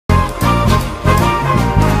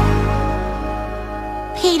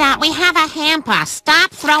Peter, we have a hamper.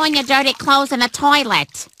 Stop throwing your dirty clothes in the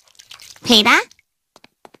toilet. Peter?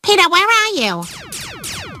 Peter, where are you?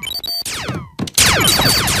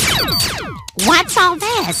 What's all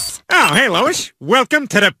this? Oh, hey, Lois. Welcome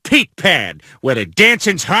to the Pete Pad, where the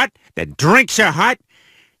dancing's hot, the drinks are hot.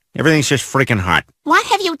 Everything's just freaking hot. What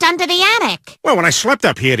have you done to the attic? Well, when I slept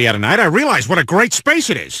up here the other night, I realized what a great space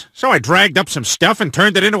it is. So I dragged up some stuff and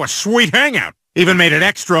turned it into a sweet hangout. Even made it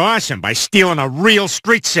extra awesome by stealing a real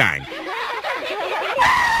street sign.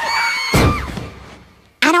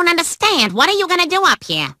 I don't understand. What are you gonna do up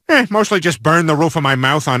here? Mostly just burn the roof of my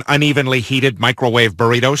mouth on unevenly heated microwave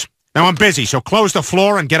burritos. Now I'm busy, so close the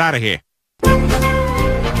floor and get out of here.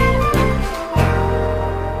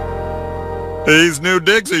 These new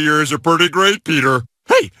digs of yours are pretty great, Peter.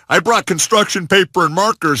 Hey, I brought construction paper and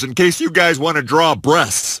markers in case you guys want to draw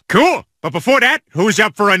breasts. Cool. But before that, who's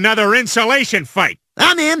up for another insulation fight?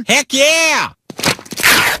 I'm in. Heck yeah!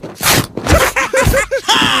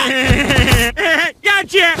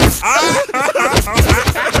 Gotcha!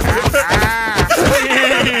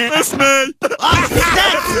 Miss me!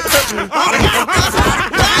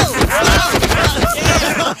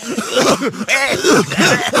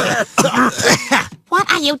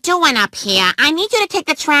 What are you doing up here? I need you to take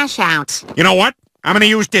the trash out. You know what? I'm gonna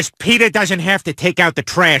use this Peter doesn't have to take out the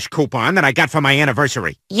trash coupon that I got for my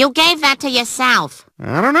anniversary. You gave that to yourself.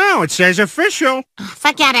 I don't know. It says official.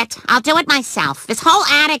 Forget it. I'll do it myself. This whole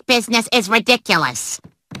attic business is ridiculous.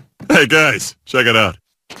 Hey, guys, check it out.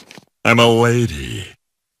 I'm a lady.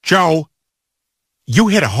 Joe, you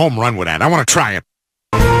hit a home run with that. I want to try it.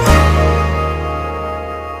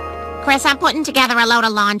 Chris, I'm putting together a load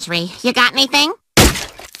of laundry. You got anything?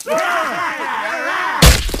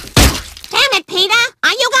 Damn it, Peter! Are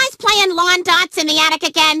you guys playing lawn darts in the attic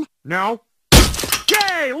again? No.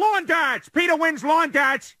 Yay, lawn darts! Peter wins lawn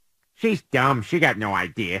darts. She's dumb. She got no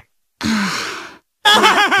idea. All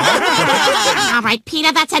right,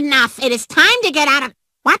 Peter, that's enough. It is time to get out of...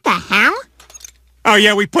 What the hell? Oh,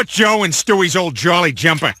 yeah, we put Joe in Stewie's old jolly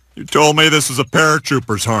jumper. You told me this was a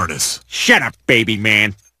paratrooper's harness. Shut up, baby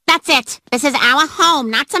man. That's it. This is our home,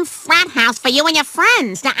 not some frat house for you and your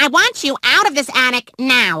friends. Now, I want you out of this attic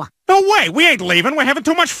now. No way, we ain't leaving. We're having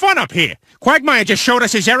too much fun up here. Quagmire just showed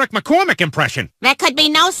us his Eric McCormick impression. There could be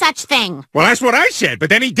no such thing. Well, that's what I said, but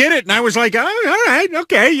then he did it, and I was like, oh, all right,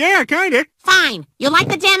 okay, yeah, kinda. Fine. You like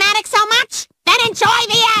the damn attic so much? Then enjoy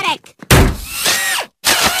the attic!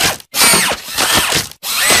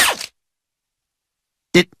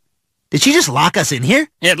 Did she just lock us in here?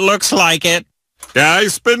 It looks like it.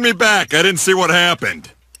 Guys, spin me back. I didn't see what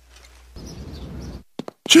happened.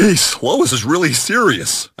 Jeez, Lois is really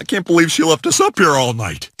serious. I can't believe she left us up here all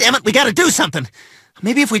night. Damn it, we gotta do something.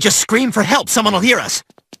 Maybe if we just scream for help, someone will hear us.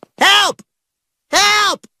 Help!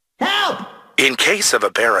 Help! Help! In case of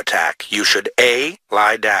a bear attack, you should A,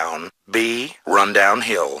 lie down, B, run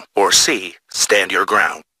downhill, or C, stand your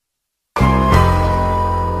ground.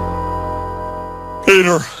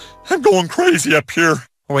 Peter, I'm going crazy up here.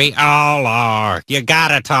 We all are. You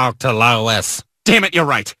gotta talk to Lois. Damn it, you're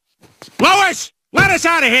right. Lois, let us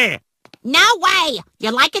out of here. No way!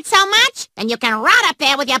 You like it so much? Then you can rot up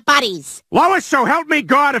there with your buddies. Lois, so help me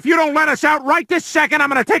God, if you don't let us out right this second, I'm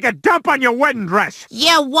gonna take a dump on your wedding dress.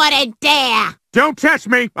 You wouldn't dare. Don't test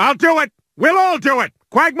me. I'll do it. We'll all do it.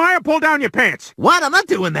 Quagmire, pull down your pants. What? I'm not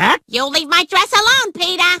doing that. You leave my dress alone,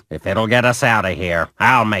 Peter. If it'll get us out of here,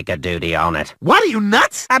 I'll make a duty on it. What, are you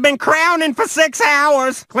nuts? I've been crowning for 6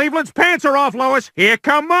 hours. Cleveland's pants are off, Lois. Here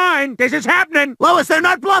come mine. This is happening. Lois, they're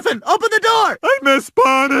not bluffing. Open the door. I miss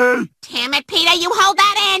Bonnie. Damn it, Peter, you hold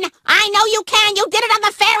that in. I know you can. You did it on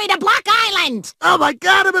the ferry to Block Island. Oh my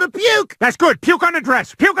God, I'm gonna puke. That's good. Puke on the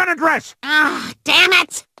dress. Puke on the dress. Ah, damn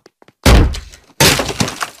it.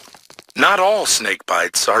 Not all snake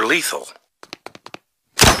bites are lethal.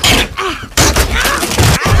 There!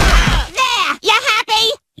 You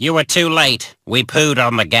happy? You were too late. We pooed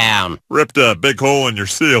on the gown. Ripped a big hole in your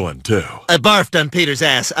ceiling, too. I barfed on Peter's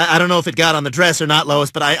ass. I don't know if it got on the dress or not,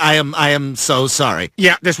 Lois, but I am so sorry.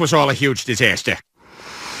 Yeah, this was all a huge disaster.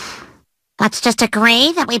 Let's just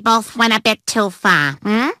agree that we both went a bit too far,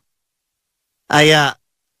 hmm? I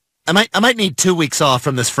might need 2 weeks off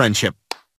from this friendship.